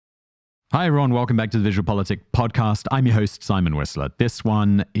Hi everyone, welcome back to the Visual Politic podcast. I'm your host, Simon Whistler. This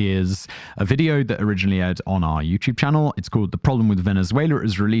one is a video that originally aired on our YouTube channel. It's called The Problem with Venezuela. It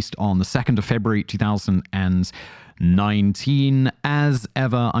was released on the 2nd of February 2019. As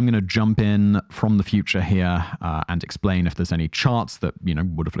ever, I'm going to jump in from the future here and explain if there's any charts that,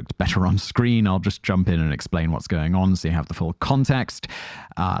 would have looked better on screen. I'll just jump in and explain what's going on so you have the full context.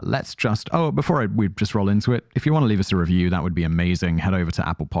 Before we just roll into it, if you want to leave us a review, that would be amazing. Head over to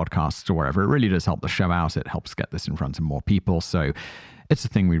Apple Podcasts or wherever. It really does help the show out. It helps get this in front of more people. So it's a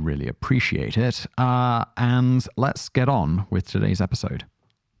thing we really appreciate it. And let's get on with today's episode.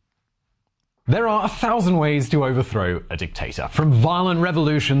 There are 1,000 ways to overthrow a dictator, from violent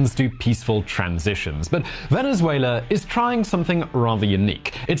revolutions to peaceful transitions. But Venezuela is trying something rather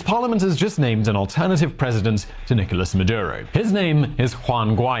unique. Its parliament has just named an alternative president to Nicolas Maduro. His name is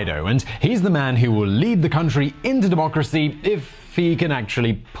Juan Guaido, and he's the man who will lead the country into democracy if he can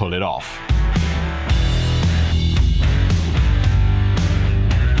actually pull it off.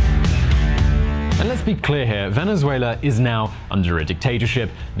 And let's be clear here, Venezuela is now under a dictatorship,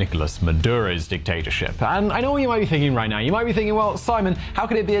 Nicolas Maduro's dictatorship. And I know what you might be thinking right now. You might be thinking, well, Simon, how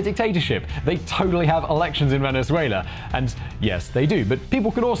could it be a dictatorship? They totally have elections in Venezuela. And yes, they do, but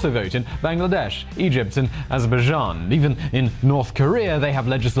people could also vote in Bangladesh, Egypt, and Azerbaijan. Even in North Korea, they have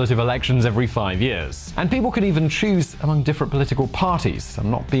legislative elections every 5 years. And people could even choose among different political parties. I'm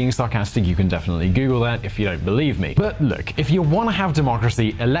not being sarcastic, you can definitely Google that if you don't believe me. But look, if you want to have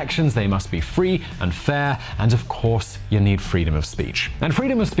democracy, elections, they must be free and fair, and of course, you need freedom of speech. And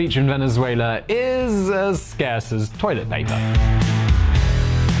freedom of speech in Venezuela is as scarce as toilet paper.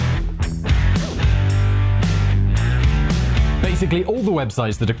 Basically, all the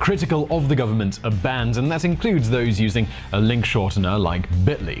websites that are critical of the government are banned, and that includes those using a link shortener like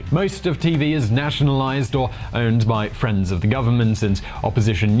Bitly. Most of TV is nationalized or owned by friends of the government, and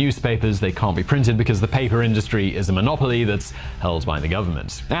opposition newspapers, they can't be printed because the paper industry is a monopoly that's held by the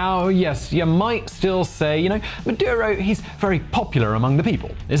government. Now, yes, you might still say, Maduro, he's very popular among the people,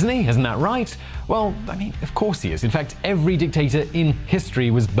 isn't he? Isn't that right? Well, of course he is. In fact, every dictator in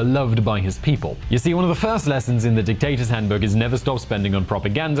history was beloved by his people. You see, one of the first lessons in the Dictator's Handbook is never stop spending on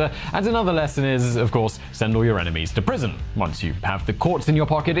propaganda, and another lesson is, of course, send all your enemies to prison. Once you have the courts in your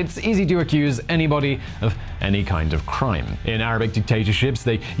pocket, it's easy to accuse anybody of any kind of crime. In Arabic dictatorships,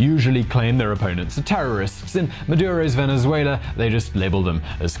 they usually claim their opponents are terrorists. In Maduro's Venezuela, they just label them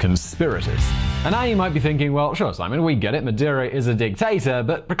as conspirators. And now you might be thinking, well, sure, Simon, we get it, Maduro is a dictator,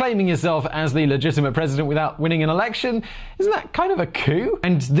 but proclaiming yourself as the legitimate president without winning an election, isn't that kind of a coup?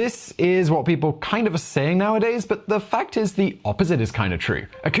 And this is what people kind of are saying nowadays, but the fact is the opposite is kind of true.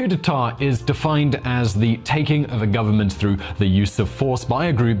 A coup d'etat is defined as the taking of a government through the use of force by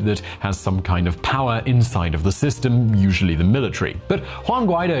a group that has some kind of power inside of the system, usually the military. But Juan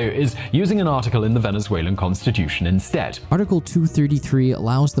Guaido is using an article in the Venezuelan constitution instead. Article 233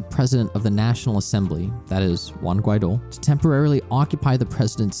 allows the President of the National Assembly, that is, Juan Guaido, to temporarily occupy the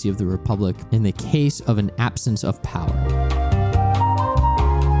presidency of the Republic in the case of an absence of power.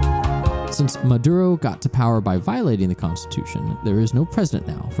 Since Maduro got to power by violating the Constitution, there is no president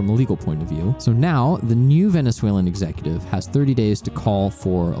now from a legal point of view. So now, the new Venezuelan executive has 30 days to call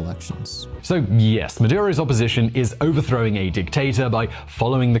for elections. So yes, Maduro's opposition is overthrowing a dictator by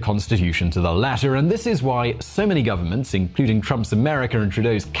following the Constitution to the letter, and this is why so many governments, including Trump's America and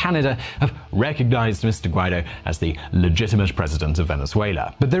Trudeau's Canada, have recognized Mr. Guaido as the legitimate president of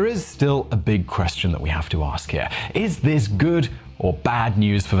Venezuela. But there is still a big question that we have to ask here. Is this good or bad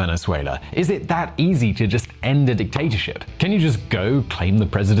news for Venezuela? Is it that easy to just end a dictatorship? Can you just go claim the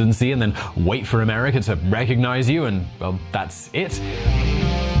presidency and then wait for America to recognize you and, well, that's it?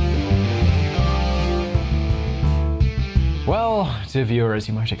 Well, to viewers,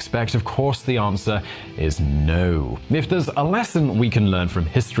 you might expect, of course, the answer is no. If there's a lesson we can learn from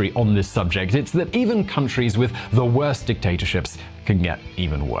history on this subject, it's that even countries with the worst dictatorships can get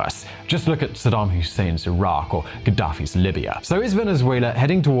even worse. Just look at Saddam Hussein's Iraq or Gaddafi's Libya. So is Venezuela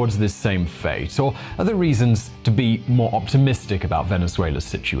heading towards this same fate, or are there reasons to be more optimistic about Venezuela's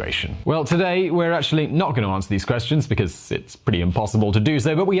situation? Well, today we're actually not going to answer these questions because it's pretty impossible to do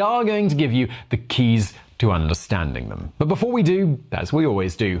so, but we are going to give you the keys to understanding them. But before we do, as we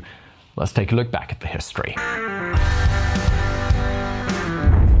always do, let's take a look back at the history.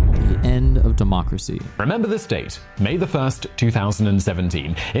 The end of democracy. Remember this date, May the 1st,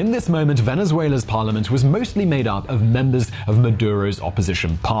 2017. In this moment, Venezuela's parliament was mostly made up of members of Maduro's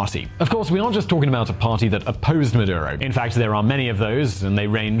opposition party. Of course, we're not just talking about a party that opposed Maduro. In fact, there are many of those, and they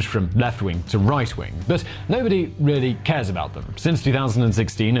range from left-wing to right-wing. But nobody really cares about them. Since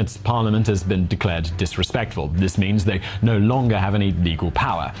 2016, its parliament has been declared disrespectful. This means they no longer have any legal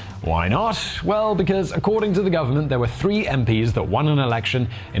power. Why not? Well, because according to the government, there were 3 MPs that won an election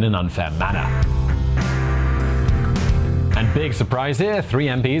in an unfair manner. And big surprise here, 3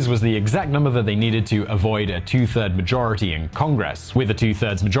 MPs was the exact number that they needed to avoid a 2/3 majority in Congress. With a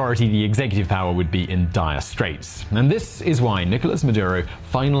 2/3 majority, the executive power would be in dire straits. And this is why Nicolas Maduro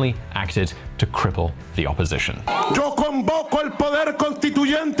finally acted to cripple the opposition. Yo convoco el poder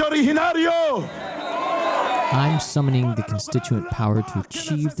constituyente originario. I'm summoning the constituent power to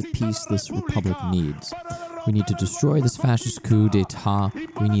achieve the peace this republic needs. We need to destroy this fascist coup d'etat.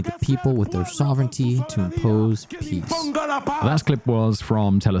 We need the people with their sovereignty to impose peace. That clip was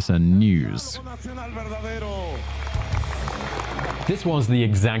from Telesun News. This was the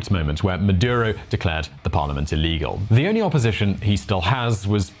exact moment where Maduro declared the parliament illegal. The only opposition he still has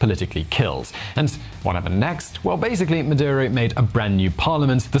was politically killed. And what happened next? Well, basically, Maduro made a brand new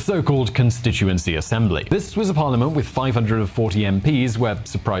parliament, the so-called Constituency Assembly. This was a parliament with 540 MPs, where,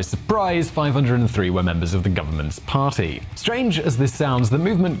 surprise, surprise, 503 were members of the government's party. Strange as this sounds, the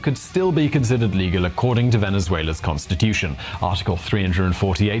movement could still be considered legal according to Venezuela's constitution. Article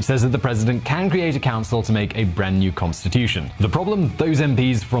 348 says that the president can create a council to make a brand new constitution. The problem? Those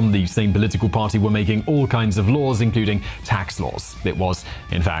MPs from the same political party were making all kinds of laws, including tax laws. It was,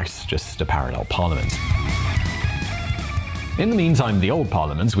 in fact, just a parallel parliament. In the meantime, the old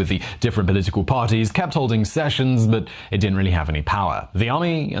parliament, with the different political parties, kept holding sessions, but it didn't really have any power. The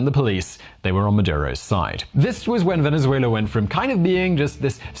army and the police, they were on Maduro's side. This was when Venezuela went from kind of being just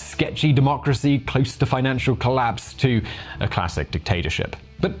this sketchy democracy close to financial collapse to a classic dictatorship.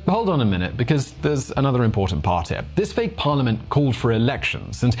 But hold on a minute, because there's another important part here. This fake parliament called for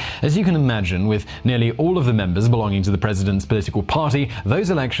elections, and as you can imagine, with nearly all of the members belonging to the president's political party,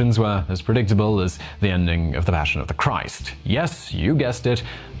 those elections were as predictable as the ending of The Passion of the Christ. Yes, you guessed it,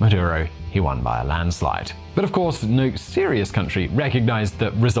 Maduro, he won by a landslide. But of course, no serious country recognized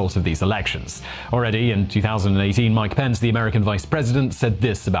the result of these elections. Already in 2018, Mike Pence, the American vice president, said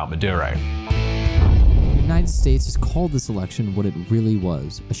this about Maduro. The United States has called this election what it really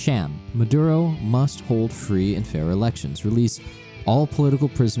was, a sham. Maduro must hold free and fair elections, release all political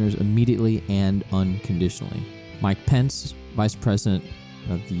prisoners immediately and unconditionally. Mike Pence, Vice President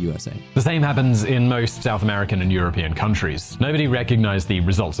of the USA. The same happens in most South American and European countries. Nobody recognized the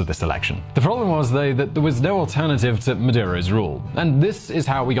results of this election. The problem was, though, that there was no alternative to Maduro's rule. And this is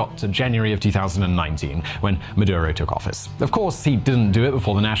how we got to January of 2019, when Maduro took office. Of course, he didn't do it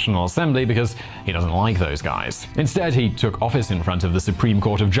before the National Assembly because he doesn't like those guys. Instead, he took office in front of the Supreme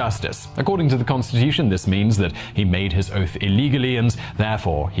Court of Justice. According to the Constitution, this means that he made his oath illegally and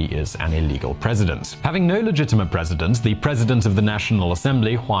therefore he is an illegal president. Having no legitimate president, the president of the National Assembly,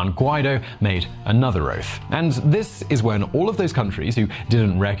 Juan Guaido, made another oath. And this is when all of those countries who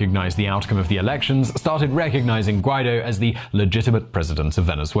didn't recognize the outcome of the elections started recognizing Guaido as the legitimate president of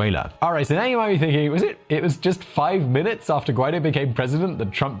Venezuela. Alright, so now you might be thinking, it was just 5 minutes after Guaido became president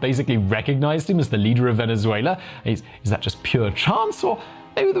that Trump basically recognized him as the leader of Venezuela? Is that just pure chance, or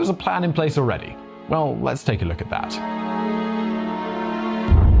maybe there was a plan in place already? Well, let's take a look at that.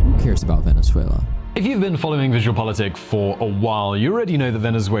 Who cares about Venezuela? If you've been following Visualpolitik for a while, you already know that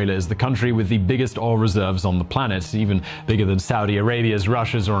Venezuela is the country with the biggest oil reserves on the planet, even bigger than Saudi Arabia's,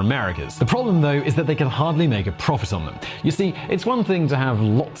 Russia's, or America's. The problem, though, is that they can hardly make a profit on them. You see, it's one thing to have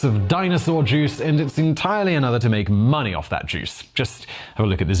lots of dinosaur juice, and it's entirely another to make money off that juice. Just have a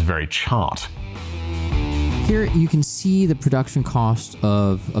look at this very chart. Here you can see the production cost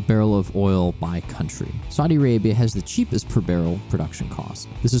of a barrel of oil by country. Saudi Arabia has the cheapest per barrel production cost.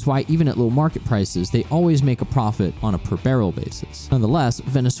 This is why even at low market prices, they always make a profit on a per barrel basis. Nonetheless,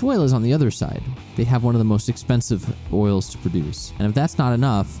 Venezuela is on the other side. They have one of the most expensive oils to produce. And if that's not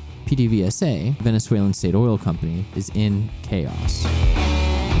enough, PDVSA, Venezuelan state oil company, is in chaos.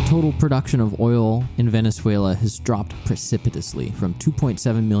 Total production of oil in Venezuela has dropped precipitously from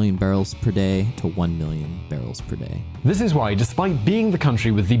 2.7 million barrels per day to 1 million barrels per day. This is why, despite being the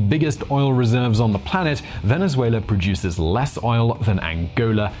country with the biggest oil reserves on the planet, Venezuela produces less oil than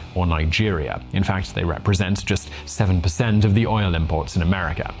Angola or Nigeria. In fact, they represent just 7% of the oil imports in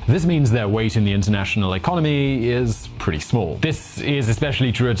America. This means their weight in the international economy is pretty small. This is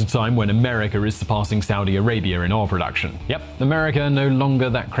especially true at a time when America is surpassing Saudi Arabia in oil production. Yep, America no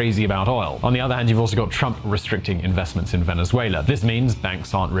longer that crazy about oil. On the other hand, you've also got Trump restricting investments in Venezuela. This means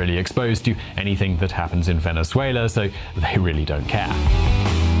banks aren't really exposed to anything that happens in Venezuela, so they really don't care.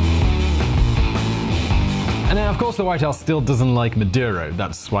 And now, of course, the White House still doesn't like Maduro.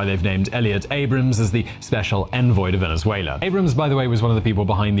 That's why they've named Elliot Abrams as the special envoy to Venezuela. Abrams, by the way, was one of the people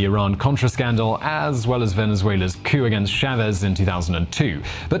behind the Iran-Contra scandal, as well as Venezuela's coup against Chavez in 2002.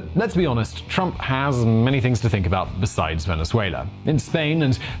 But let's be honest, Trump has many things to think about besides Venezuela. In Spain,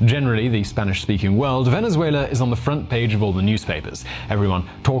 and generally the Spanish-speaking world, Venezuela is on the front page of all the newspapers. Everyone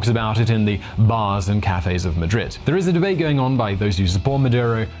talks about it in the bars and cafes of Madrid. There is a debate going on by those who support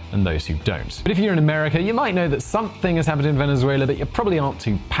Maduro and those who don't. But if you're in America, you might know that something has happened in Venezuela, but you probably aren't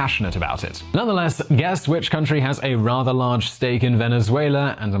too passionate about it. Nonetheless, guess which country has a rather large stake in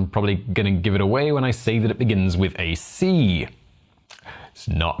Venezuela, and I'm probably gonna give it away when I say that it begins with a C. It's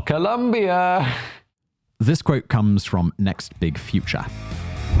not Colombia. This quote comes from Next Big Future.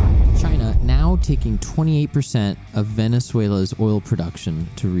 China now taking 28% of Venezuela's oil production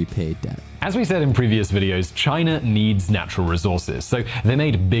to repay debt. As we said in previous videos, China needs natural resources, so they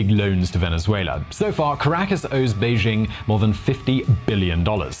made big loans to Venezuela. So far, Caracas owes Beijing more than $50 billion.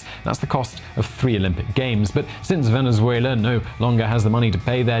 That's the cost of 3 Olympic Games, but since Venezuela no longer has the money to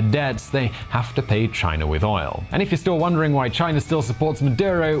pay their debts, they have to pay China with oil. And if you're still wondering why China still supports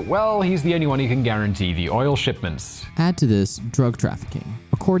Maduro, well, he's the only one who can guarantee the oil shipments. Add to this drug trafficking.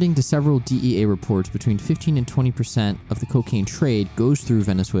 According to several DEA reports, between 15 and 20% of the cocaine trade goes through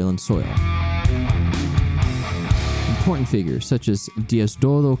Venezuelan soil. Important figures such as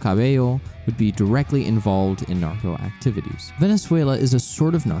Diosdado Cabello would be directly involved in narco activities. Venezuela is a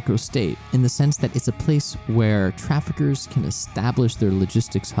sort of narco state in the sense that it's a place where traffickers can establish their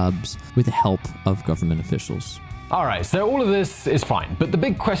logistics hubs with the help of government officials. Alright, so all of this is fine, but the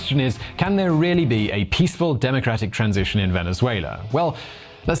big question is, can there really be a peaceful democratic transition in Venezuela? Well,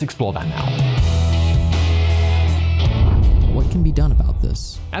 let's explore that now. What can be done about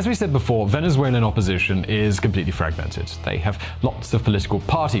this? As we said before, Venezuelan opposition is completely fragmented. They have lots of political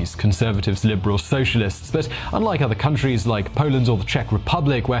parties, conservatives, liberals, socialists, but unlike other countries like Poland or the Czech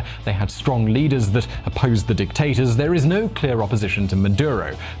Republic, where they had strong leaders that opposed the dictators, there is no clear opposition to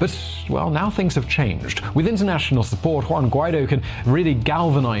Maduro. But, well, now things have changed. With international support, Juan Guaido can really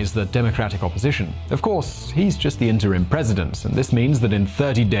galvanize the democratic opposition. Of course, he's just the interim president, and this means that in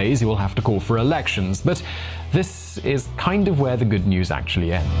 30 days he will have to call for elections, but this is kind of where the good news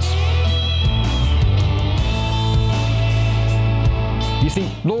actually ends. You see,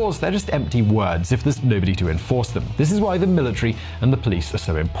 laws, they're just empty words if there's nobody to enforce them. This is why the military and the police are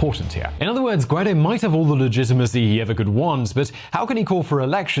so important here. In other words, Guaido might have all the legitimacy he ever could want, but how can he call for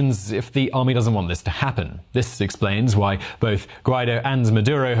elections if the army doesn't want this to happen? This explains why both Guaido and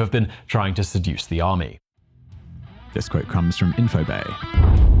Maduro have been trying to seduce the army. This quote comes from Infobay.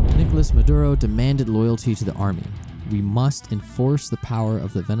 Nicolas Maduro demanded loyalty to the army. We must enforce the power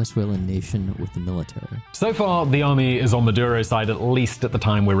of the Venezuelan nation with the military. So far, the army is on Maduro's side, at least at the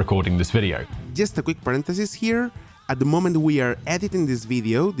time we're recording this video. Just a quick parenthesis here. At the moment we are editing this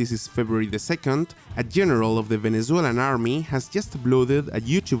video, this is February the 2nd, a general of the Venezuelan army has just uploaded a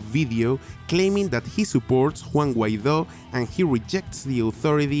YouTube video claiming that he supports Juan Guaido and he rejects the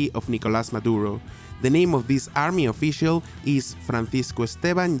authority of Nicolás Maduro. The name of this army official is Francisco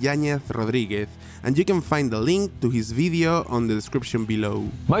Esteban Yáñez Rodríguez, and you can find the link to his video on the description below.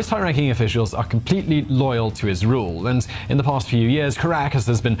 Most high-ranking officials are completely loyal to his rule, and in the past few years, Caracas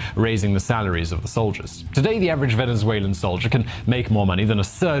has been raising the salaries of the soldiers. Today, the average Venezuelan soldier can make more money than a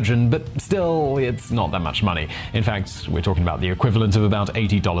surgeon, but still, it's not that much money. In fact, we're talking about the equivalent of about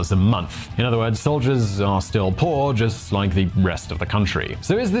 $80 a month. In other words, soldiers are still poor, just like the rest of the country.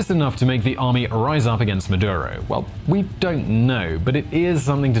 So is this enough to make the army rise up against Maduro? Well, we don't know, but it is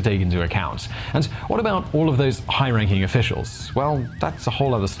something to take into account. And what about all of those high-ranking officials? Well, that's a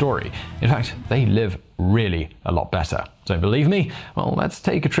whole other story. In fact, they live really a lot better. Don't believe me? Well, let's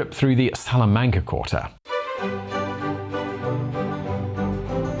take a trip through the Salamanca Quarter.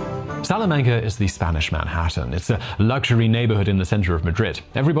 Salamanca is the Spanish Manhattan. It's a luxury neighborhood in the center of Madrid.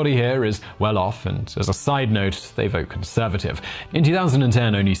 Everybody here is well off, and as a side note, they vote conservative. In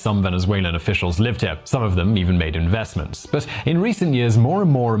 2010, only some Venezuelan officials lived here. Some of them even made investments. But in recent years, more and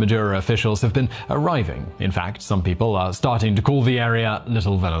more Maduro officials have been arriving. In fact, some people are starting to call the area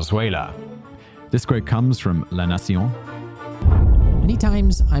Little Venezuela. This quote comes from La Nación. Many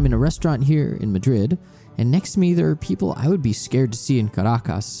times I'm in a restaurant here in Madrid, and next to me there are people I would be scared to see in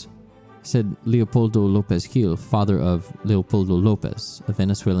Caracas. said Leopoldo López Gil, father of Leopoldo López, a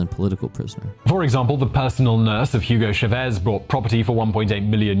Venezuelan political prisoner. For example, the personal nurse of Hugo Chavez bought property for 1.8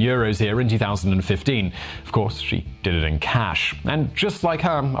 million euros here in 2015. Of course, she did it in cash. And just like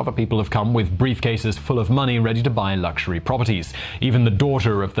her, other people have come with briefcases full of money ready to buy luxury properties. Even the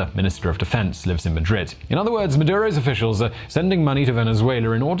daughter of the Minister of Defense lives in Madrid. In other words, Maduro's officials are sending money to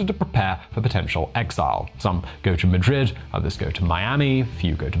Venezuela in order to prepare for potential exile. Some go to Madrid, others go to Miami,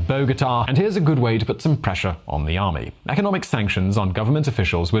 few go to Bogota, and here's a good way to put some pressure on the army. Economic sanctions on government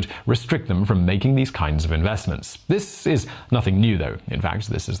officials would restrict them from making these kinds of investments. This is nothing new, though. In fact,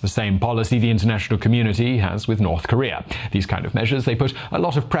 this is the same policy the international community has with North Korea. These kind of measures, they put a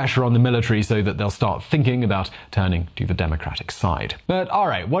lot of pressure on the military so that they'll start thinking about turning to the democratic side. But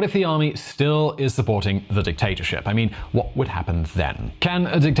alright, what if the army still is supporting the dictatorship? I mean, what would happen then? Can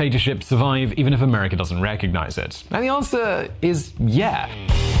a dictatorship survive even if America doesn't recognize it? And the answer is yeah.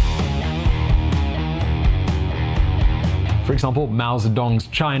 For example, Mao Zedong's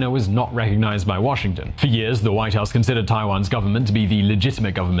China was not recognized by Washington. For years, the White House considered Taiwan's government to be the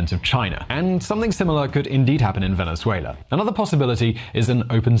legitimate government of China. And something similar could indeed happen in Venezuela. Another possibility is an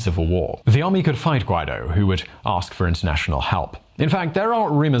open civil war. The army could fight Guaido, who would ask for international help. In fact, there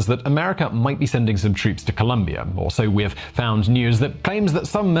are rumors that America might be sending some troops to Colombia. Also, we have found news that claims that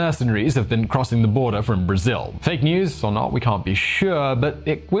some mercenaries have been crossing the border from Brazil. Fake news or not, we can't be sure, but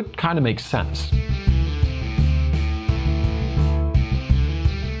it would kind of make sense.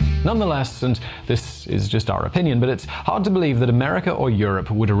 Nonetheless, and this is just our opinion, but it's hard to believe that America or Europe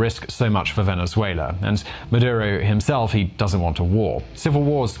would risk so much for Venezuela. And Maduro himself, he doesn't want a war. Civil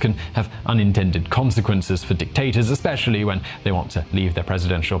wars can have unintended consequences for dictators, especially when they want to leave their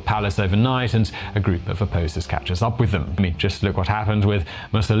presidential palace overnight and a group of opposers catches up with them. I mean, just look what happened with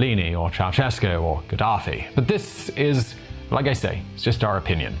Mussolini or Ceausescu or Gaddafi. But this is, like I say, it's just our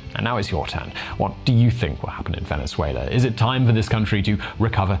opinion. And now it's your turn. What do you think will happen in Venezuela? Is it time for this country to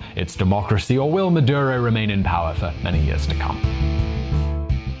recover its democracy, or will Maduro remain in power for many years to come?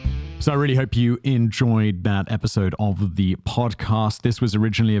 So I really hope you enjoyed that episode of the podcast. This was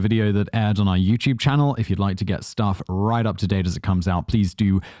originally a video that aired on our YouTube channel. If you'd like to get stuff right up to date as it comes out, please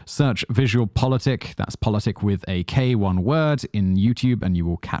do search Visual Politic. That's politic with a K, one word, in YouTube, and you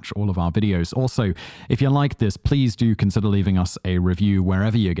will catch all of our videos. Also, if you like this, please do consider leaving us a review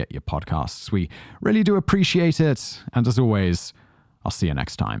wherever you get your podcasts. We really do appreciate it. And as always, I'll see you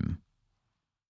next time.